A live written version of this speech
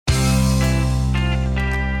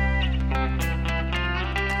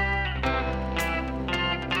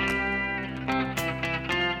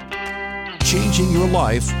changing your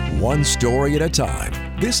life one story at a time.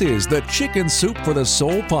 This is the Chicken Soup for the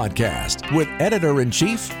Soul podcast with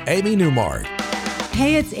Editor-in-Chief Amy Newmark.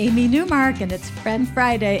 Hey, it's Amy Newmark, and it's Friend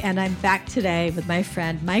Friday, and I'm back today with my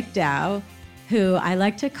friend Mike Dow, who I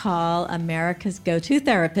like to call America's go-to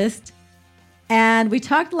therapist. And we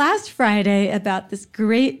talked last Friday about this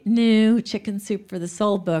great new Chicken Soup for the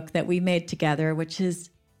Soul book that we made together, which is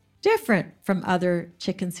different from other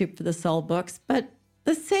Chicken Soup for the Soul books, but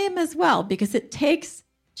the same as well, because it takes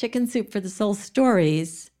Chicken Soup for the Soul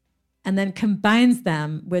stories and then combines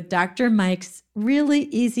them with Dr. Mike's really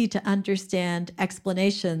easy to understand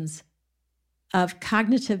explanations of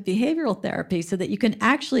cognitive behavioral therapy so that you can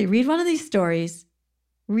actually read one of these stories,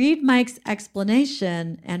 read Mike's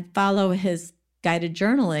explanation, and follow his guided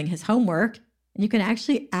journaling, his homework, and you can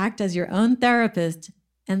actually act as your own therapist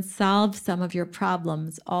and solve some of your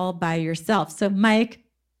problems all by yourself. So Mike,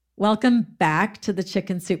 welcome back to the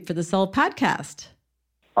Chicken Soup for the Soul podcast.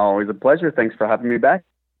 Always a pleasure. Thanks for having me back.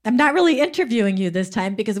 I'm not really interviewing you this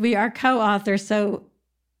time because we are co-authors, so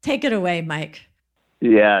take it away, Mike.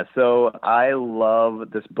 Yeah, so I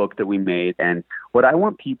love this book that we made, and what I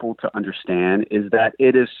want people to understand is that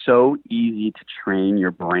it is so easy to train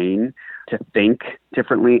your brain to think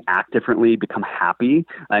differently, act differently, become happy.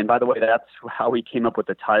 And by the way, that's how we came up with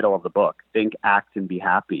the title of the book, Think, Act, and Be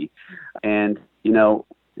Happy. And,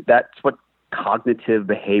 that's what cognitive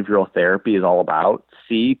behavioral therapy is all about.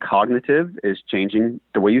 C, cognitive, is changing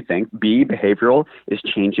the way you think. B, behavioral, is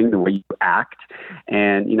changing the way you act.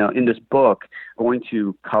 And, in this book, I'm going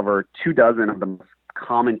to cover 24 of the most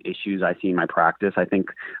common issues I see in my practice. I think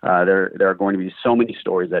there are going to be so many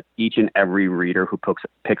stories that each and every reader who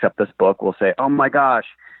picks up this book will say, oh my gosh,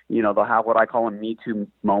 they'll have what I call a Me Too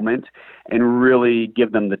moment and really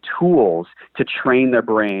give them the tools to train their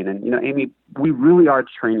brain. And, Amy, we really are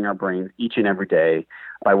training our brains each and every day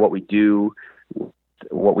by what we do,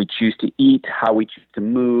 what we choose to eat, how we choose to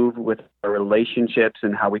move with our relationships,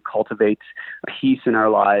 and how we cultivate peace in our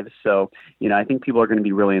lives. So, I think people are going to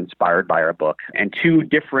be really inspired by our book. And two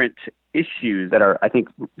different issues that are, I think,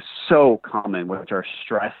 so common, which are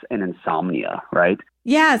stress and insomnia, right?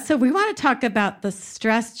 Yeah, so we want to talk about the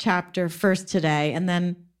stress chapter first today, and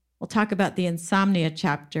then we'll talk about the insomnia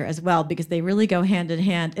chapter as well, because they really go hand in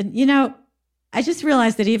hand. And, I just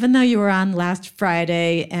realized that even though you were on last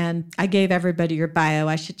Friday and I gave everybody your bio,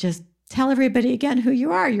 I should just tell everybody again who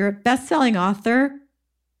you are. You're a best-selling author.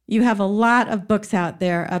 You have a lot of books out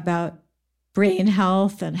there about brain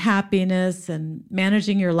health and happiness and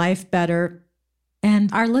managing your life better.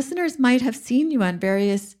 And our listeners might have seen you on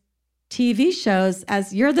various TV shows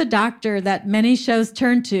as you're the doctor that many shows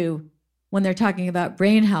turn to when they're talking about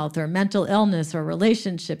brain health or mental illness or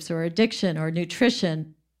relationships or addiction or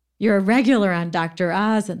nutrition. You're a regular on Dr.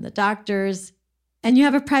 Oz and the doctors, and you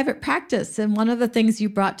have a private practice. And one of the things you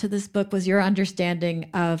brought to this book was your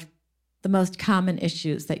understanding of the most common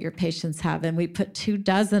issues that your patients have. And we put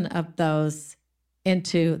 24 of those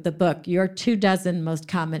into the book, your 24 most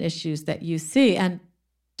common issues that you see. And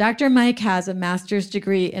Dr. Mike has a master's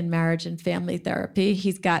degree in marriage and family therapy.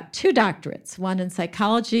 He's got 2 doctorates, one in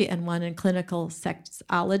psychology and one in clinical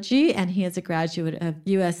sexology. And he is a graduate of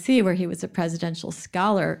USC, where he was a presidential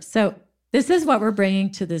scholar. So this is what we're bringing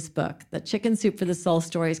to this book, the Chicken Soup for the Soul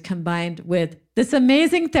stories, combined with this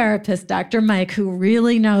amazing therapist, Dr. Mike, who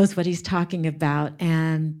really knows what he's talking about.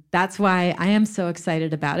 And that's why I am so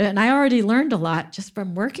excited about it. And I already learned a lot just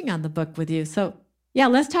from working on the book with you. So yeah,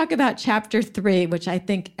 let's talk about chapter 3, which I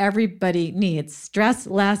think everybody needs. Stress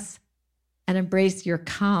less and embrace your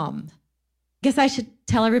calm. I guess I should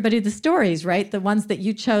tell everybody the stories, right? The ones that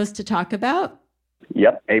you chose to talk about?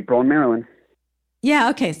 Yep, April and Marilyn. Yeah,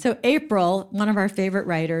 okay. So April, one of our favorite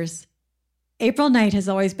writers, April Knight has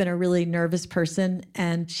always been a really nervous person,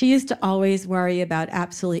 and she used to always worry about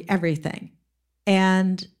absolutely everything.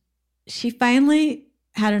 And she finally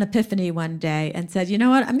had an epiphany one day and said, you know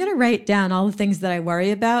what, I'm going to write down all the things that I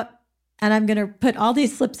worry about, and I'm going to put all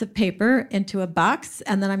these slips of paper into a box,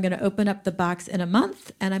 and then I'm going to open up the box in a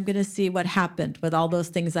month, and I'm going to see what happened with all those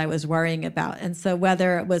things I was worrying about. And so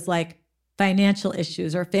whether it was like financial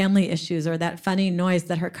issues or family issues or that funny noise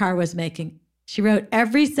that her car was making, she wrote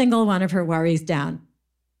every single one of her worries down,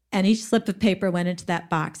 and each slip of paper went into that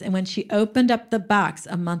box. And when she opened up the box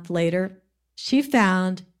a month later, she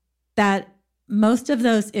found that most of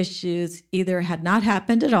those issues either had not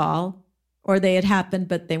happened at all, or they had happened,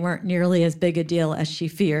 but they weren't nearly as big a deal as she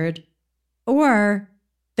feared, or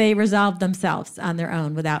they resolved themselves on their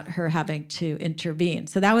own without her having to intervene.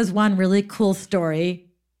 So that was one really cool story.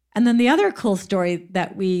 And then the other cool story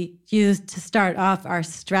that we used to start off our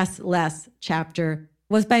Stress Less chapter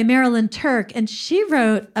was by Marilyn Turk. And she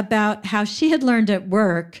wrote about how she had learned at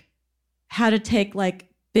work how to take like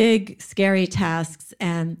big, scary tasks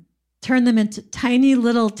and turn them into tiny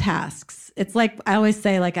little tasks. It's like, I always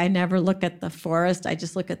say, like, I never look at the forest. I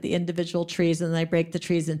just look at the individual trees, and then I break the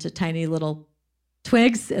trees into tiny little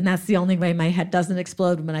twigs. And that's the only way my head doesn't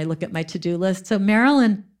explode when I look at my to-do list. So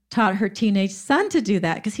Marilyn taught her teenage son to do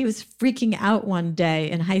that because he was freaking out one day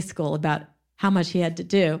in high school about how much he had to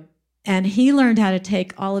do. And he learned how to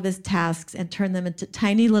take all of his tasks and turn them into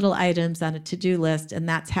tiny little items on a to-do list. And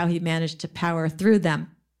that's how he managed to power through them.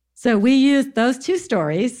 So we used those two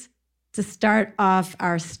stories to start off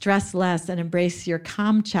our Stress Less and Embrace Your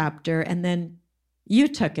Calm chapter. And then you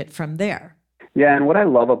took it from there. Yeah, and what I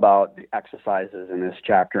love about the exercises in this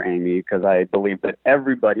chapter, Amy, because I believe that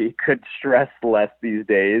everybody could stress less these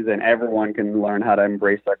days and everyone can learn how to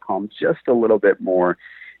embrace their calm just a little bit more,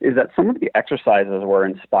 is that some of the exercises were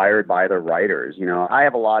inspired by the writers. You know, I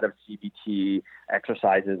have a lot of CBT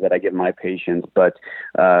exercises that I give my patients, but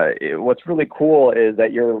what's really cool is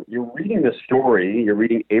that you're reading the story, you're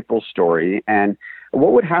reading April's story, and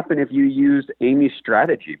what would happen if you used Amy's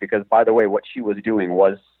strategy? Because, by the way, what she was doing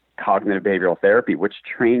was cognitive behavioral therapy, which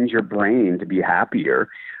trains your brain to be happier.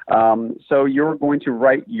 So you're going to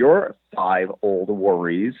write your 5 old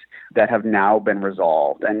worries that have now been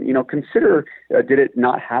resolved. And, you know, consider, did it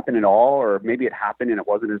not happen at all? Or maybe it happened and it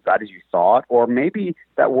wasn't as bad as you thought. Or maybe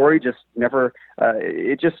that worry just never,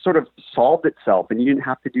 it just sort of solved itself and you didn't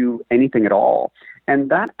have to do anything at all.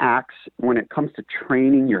 And that acts, when it comes to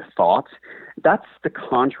training your thoughts, that's the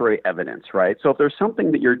contrary evidence, right? So if there's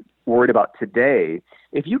something that you're worried about today,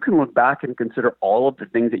 if you can look back and consider all of the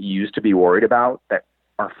things that you used to be worried about that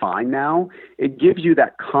are fine now, it gives you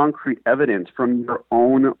that concrete evidence from your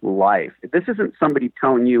own life. This isn't somebody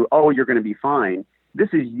telling you, oh, you're going to be fine. This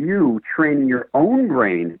is you training your own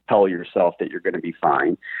brain to tell yourself that you're going to be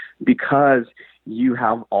fine because you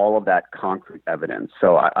have all of that concrete evidence.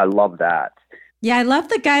 So I love that. Yeah, I love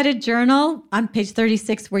the guided journal on page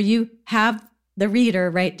 36 where you have the reader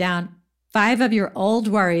write down 5 of your old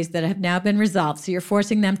worries that have now been resolved. So you're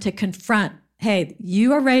forcing them to confront, hey,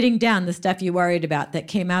 you are writing down the stuff you worried about that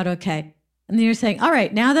came out okay. And then you're saying, all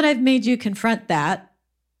right, now that I've made you confront that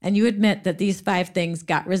and you admit that these 5 things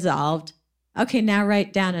got resolved, okay, now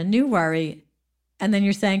write down a new worry. And then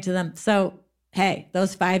you're saying to them, so, hey,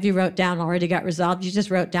 those 5 you wrote down already got resolved. You just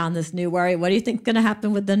wrote down this new worry. What do you think is going to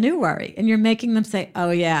happen with the new worry? And you're making them say,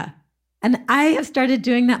 oh, yeah. And I have started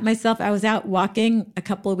doing that myself. I was out walking a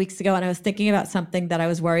couple of weeks ago and I was thinking about something that I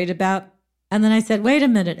was worried about. And then I said, wait a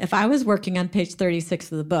minute, if I was working on page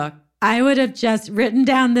 36 of the book, I would have just written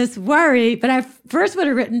down this worry, but I first would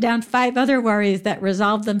have written down 5 other worries that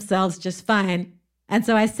resolved themselves just fine. And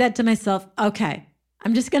so I said to myself, okay,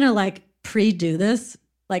 I'm just going to like pre-do this.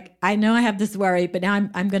 Like, I know I have this worry, but now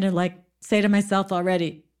I'm going to like say to myself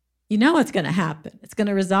already, you know what's going to happen. It's going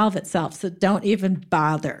to resolve itself. So don't even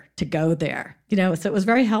bother to go there. You know, so it was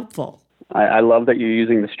very helpful. I love that you're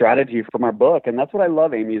using the strategy from our book. And that's what I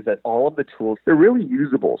love, Amy, is that all of the tools, they're really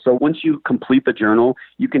usable. So once you complete the journal,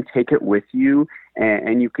 you can take it with you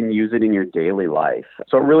and you can use it in your daily life.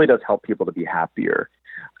 So it really does help people to be happier.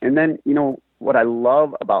 And then, you know, what I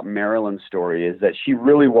love about Marilyn's story is that she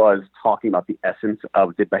really was talking about the essence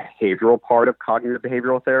of the behavioral part of cognitive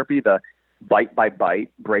behavioral therapy, the bite by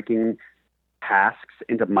bite, breaking tasks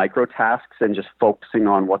into micro tasks and just focusing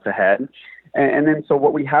on what's ahead. And then so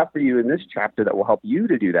what we have for you in this chapter that will help you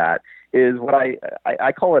to do that is what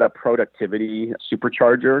I call it a productivity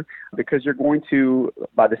supercharger, because you're going to,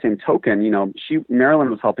 by the same token, you know, Marilyn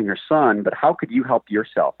was helping her son, but how could you help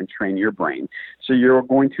yourself and train your brain? So you're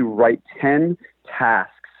going to write 10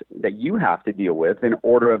 tasks that you have to deal with in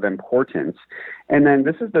order of importance. And then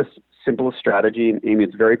this is the simplest strategy. And Amy,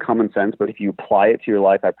 it's very common sense, but if you apply it to your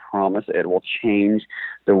life, I promise it will change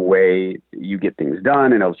the way you get things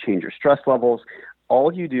done and it'll change your stress levels.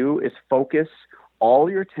 All you do is focus all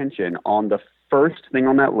your attention on the first thing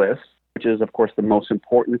on that list, which is, of course, the most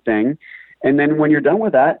important thing. And then when you're done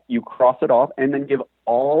with that, you cross it off and then give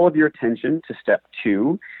all of your attention to step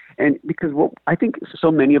 2. And because I think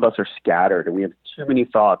so many of us are scattered and we have too many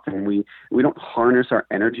thoughts and we don't harness our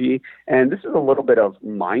energy. And this is a little bit of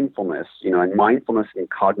mindfulness, you know, and mindfulness and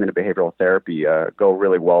cognitive behavioral therapy go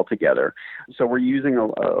really well together. So we're using a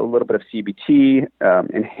little bit of CBT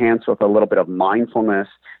enhanced with a little bit of mindfulness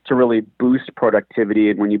to really boost productivity.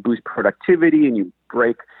 And when you boost productivity and you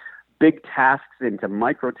break big tasks into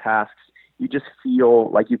micro tasks, you just feel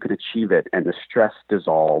like you can achieve it and the stress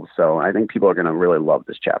dissolves. So I think people are going to really love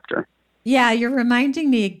this chapter. Yeah, you're reminding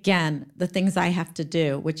me again the things I have to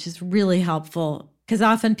do, which is really helpful. Because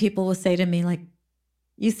often people will say to me like,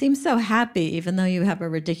 You seem so happy, even though you have a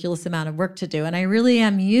ridiculous amount of work to do. And I really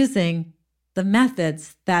am using the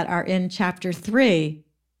methods that are in chapter 3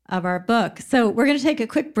 of our book. So we're going to take a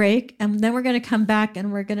quick break, and then we're going to come back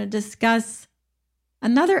and we're going to discuss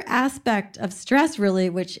another aspect of stress, really,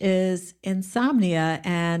 which is insomnia.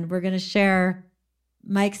 And we're going to share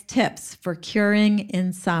Mike's tips for curing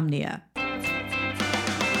insomnia.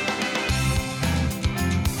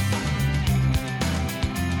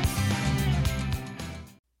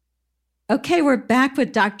 Okay, we're back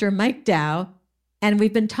with Dr. Mike Dow, and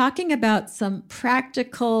we've been talking about some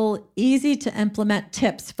practical, easy to implement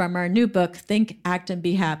tips from our new book, Think, Act, and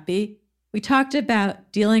Be Happy. We talked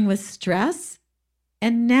about dealing with stress,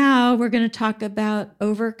 and now we're going to talk about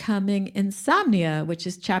overcoming insomnia, which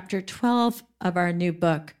is chapter 12 of our new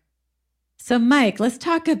book. So Mike, let's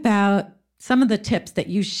talk about some of the tips that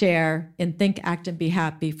you share in Think, Act, and Be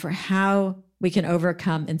Happy for how we can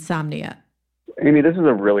overcome insomnia. Amy, this is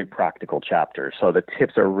a really practical chapter. So the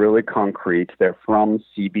tips are really concrete. They're from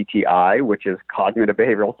CBTI, which is Cognitive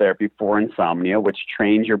Behavioral Therapy for Insomnia, which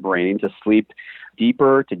trains your brain to sleep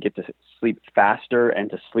deeper, to get to sleep faster, and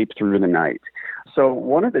to sleep through the night. So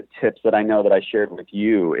one of the tips that I know that I shared with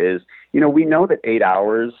you is, we know that 8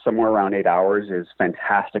 hours, somewhere around 8 hours, is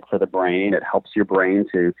fantastic for the brain. It helps your brain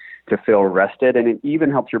to feel rested, and it even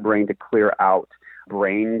helps your brain to clear out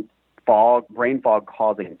brain fog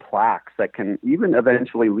causing plaques that can even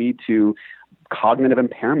eventually lead to cognitive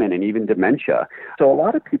impairment and even dementia. So a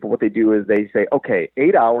lot of people, what they do is they say, okay,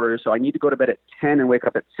 8 hours, so I need to go to bed at 10 and wake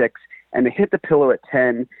up at 6, and they hit the pillow at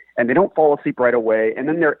 10, and they don't fall asleep right away, and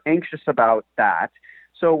then they're anxious about that.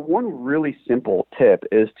 So one really simple tip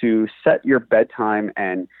is to set your bedtime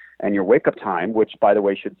and your wake-up time, which, by the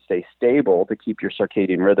way, should stay stable to keep your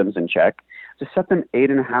circadian rhythms in check, to set them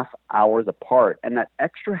 8.5 hours apart. And that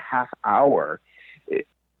extra half hour, it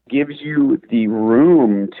gives you the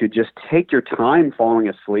room to just take your time falling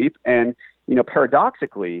asleep. And,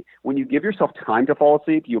 paradoxically, when you give yourself time to fall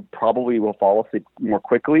asleep, you probably will fall asleep more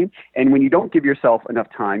quickly. And when you don't give yourself enough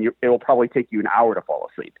time, it will probably take you an hour to fall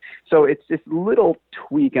asleep. So it's this little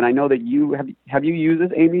tweak. And I know that you have you used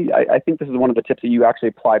this, Amy? I think this is one of the tips that you actually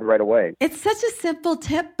applied right away. It's such a simple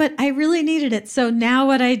tip, but I really needed it. So now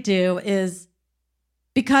what I do is,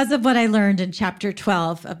 because of what I learned in chapter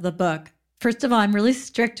 12 of the book, first of all, I'm really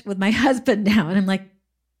strict with my husband now. And I'm like,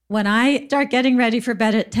 when I start getting ready for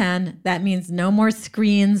bed at 10, that means no more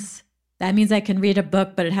screens. That means I can read a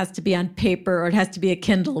book, but it has to be on paper, or it has to be a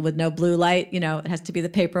Kindle with no blue light. It has to be the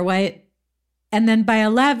Paperwhite. And then by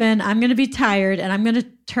 11, I'm going to be tired and I'm going to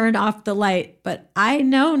turn off the light. But I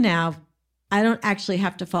know now I don't actually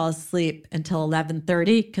have to fall asleep until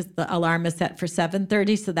 11:30 because the alarm is set for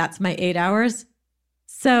 7:30. So that's my 8 hours.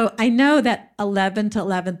 So I know that 11 to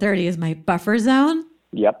 11:30 is my buffer zone.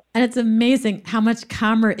 Yep. And it's amazing how much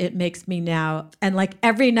calmer it makes me now. And like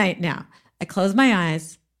every night now, I close my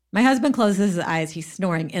eyes. My husband closes his eyes. He's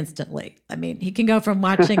snoring instantly. I mean, he can go from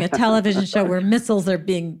watching a television show where missiles are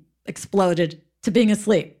being exploded to being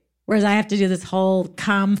asleep, whereas I have to do this whole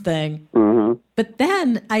calm thing. Mm-hmm. But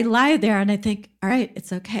then I lie there and I think, all right,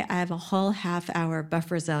 it's okay. I have a whole half-hour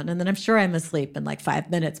buffer zone. And then I'm sure I'm asleep in like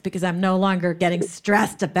 5 minutes because I'm no longer getting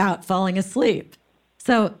stressed about falling asleep.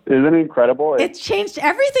 So isn't it incredible? It changed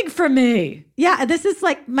everything for me. Yeah, this is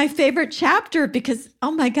like my favorite chapter because, oh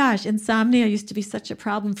my gosh, insomnia used to be such a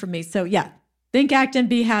problem for me. So yeah, Think, Act, and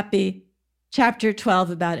Be Happy, chapter 12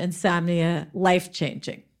 about insomnia,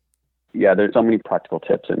 life-chapter. Yeah, there's so many practical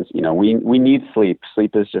tips. And, we need sleep.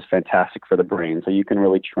 Sleep is just fantastic for the brain. So you can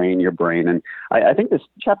really train your brain. And I think this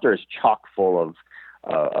chapter is chock full of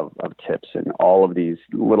tips and all of these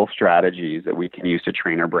little strategies that we can use to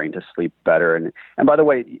train our brain to sleep better. And by the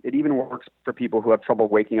way, it even works for people who have trouble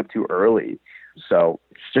waking up too early. So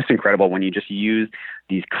it's just incredible when you just use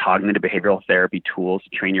these cognitive behavioral therapy tools to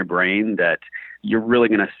train your brain that you're really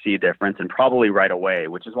going to see a difference, and probably right away,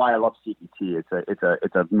 which is why I love CBT.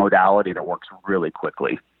 It's a modality that works really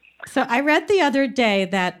quickly. So I read the other day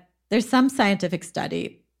that there's some scientific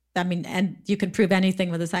study. I mean, and you can prove anything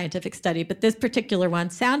with a scientific study, but this particular one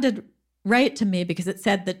sounded right to me because it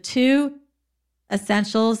said the 2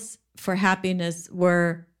 essentials for happiness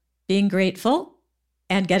were being grateful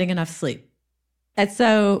and getting enough sleep. And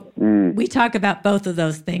so we talk about both of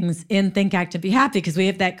those things in Think, Act, and Be Happy because we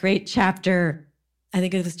have that great chapter, I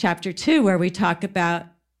think it was chapter 2, where we talk about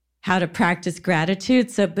how to practice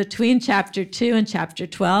gratitude. So between chapter 2 and chapter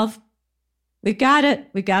 12, we got it.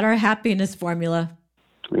 We got our happiness formula.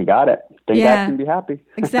 We got it. Think, Act, and Be Happy.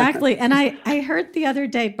 Exactly. And I heard the other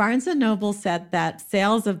day, Barnes & Noble said that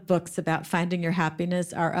sales of books about finding your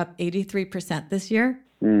happiness are up 83% this year.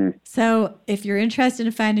 So if you're interested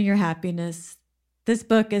in finding your happiness, this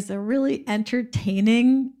book is a really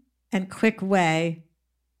entertaining and quick way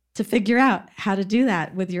to figure out how to do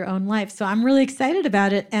that with your own life. So I'm really excited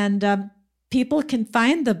about it. And people can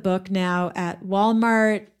find the book now at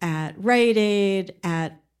Walmart, at Rite Aid,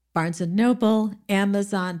 at Barnes & Noble,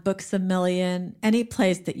 Amazon, Books A Million, any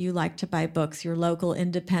place that you like to buy books. Your local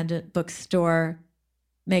independent bookstore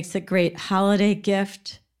makes a great holiday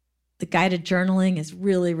gift. The guided journaling is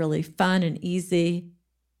really, really fun and easy.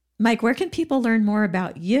 Mike, where can people learn more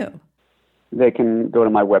about you? They can go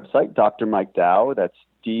to my website, Dr. Mike Dow. That's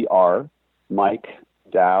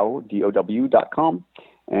drmikedow.com.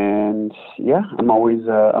 And yeah, I'm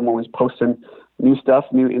always posting new stuff,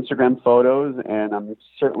 new Instagram photos, and I'm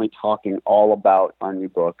certainly talking all about our new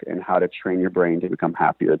book and how to train your brain to become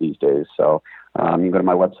happier these days. So you can go to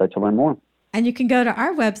my website to learn more. And you can go to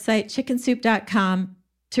our website, chickensoup.com,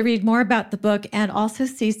 to read more about the book and also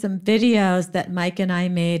see some videos that Mike and I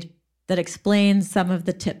made that explain some of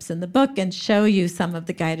the tips in the book and show you some of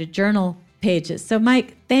the guided journal pages. So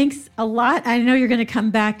Mike, thanks a lot. I know you're going to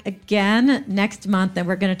come back again next month, and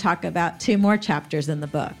we're going to talk about 2 more chapters in the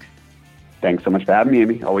book. Thanks so much for having me,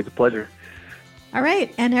 Amy. Always a pleasure. All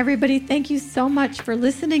right. And everybody, thank you so much for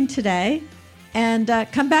listening today. And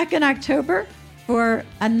come back in October for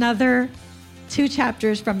another 2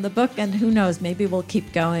 chapters from the book. And who knows, maybe we'll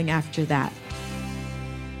keep going after that.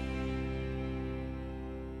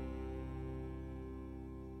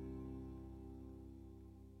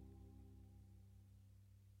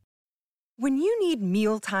 When you need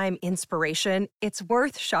mealtime inspiration, it's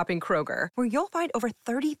worth shopping Kroger, where you'll find over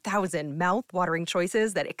 30,000 mouth-watering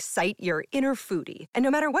choices that excite your inner foodie. And no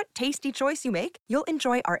matter what tasty choice you make, you'll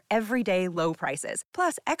enjoy our everyday low prices,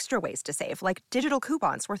 plus extra ways to save, like digital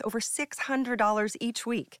coupons worth over $600 each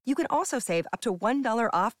week. You can also save up to $1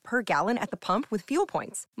 off per gallon at the pump with fuel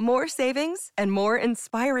points. More savings and more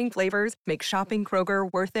inspiring flavors make shopping Kroger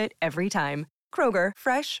worth it every time. Kroger,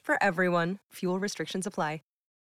 fresh for everyone. Fuel restrictions apply.